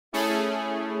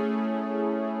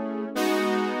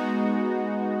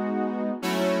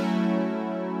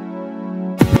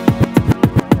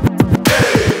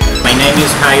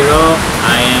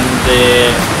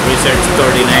research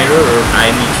coordinator, or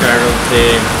I'm in charge of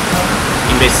the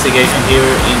investigation here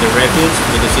in the refuge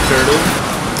with the sea turtle.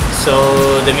 So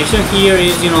the mission here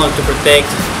is, to protect,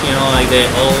 like the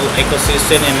whole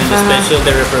ecosystem, and especially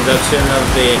the reproduction of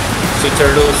the sea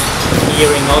turtles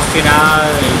here in Austria.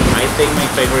 And I think my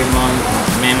favorite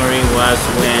memory was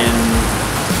when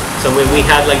we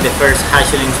had like the first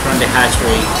hatchlings from the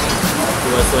hatchery. It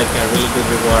was like a really good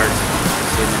reward.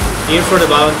 Here for the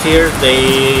volunteers,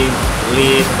 they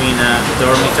live in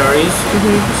dormitories,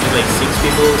 which is like 6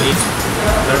 people each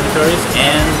dormitories,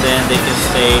 and then they can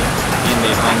stay in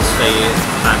the homestay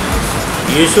families.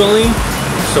 Usually,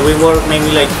 so we work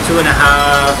maybe like 2.5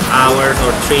 hours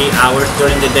or 3 hours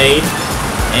during the day,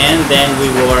 and then we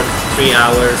work 3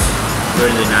 hours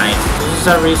during the night. This is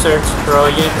a research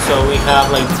project, so we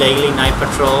have like daily night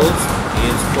patrols.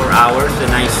 It's 4 hours, the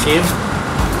night shift.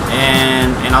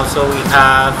 And also we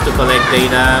have to collect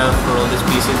data for all the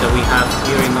species that we have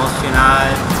here in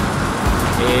Austria.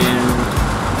 And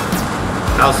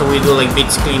also we do like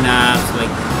beach cleanups, like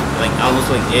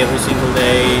almost like every single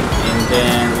day. And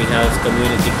then we have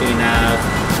community cleanup.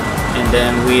 And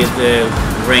then with the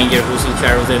ranger who's in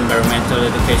charge of the environmental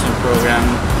education program.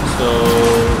 So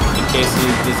in case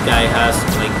this guy has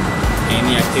like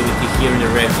any activity here in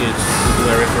the refuge, we do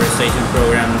a reforestation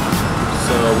program.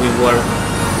 So we work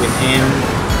with him.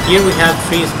 Here we have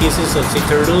 3 species of sea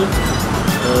turtle.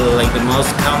 Like the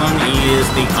most common is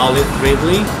the olive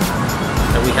ridley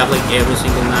that we have like every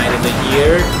single night of the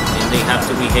year, and they have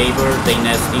two behavior. They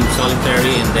nest in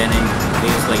solitary and then in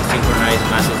this like synchronized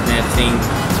massive nesting.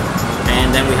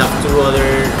 And then we have 2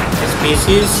 other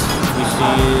species, which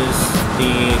is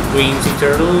the green sea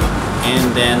turtle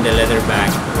and then the leatherback,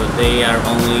 but they are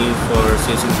only for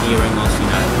season here in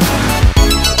Austria.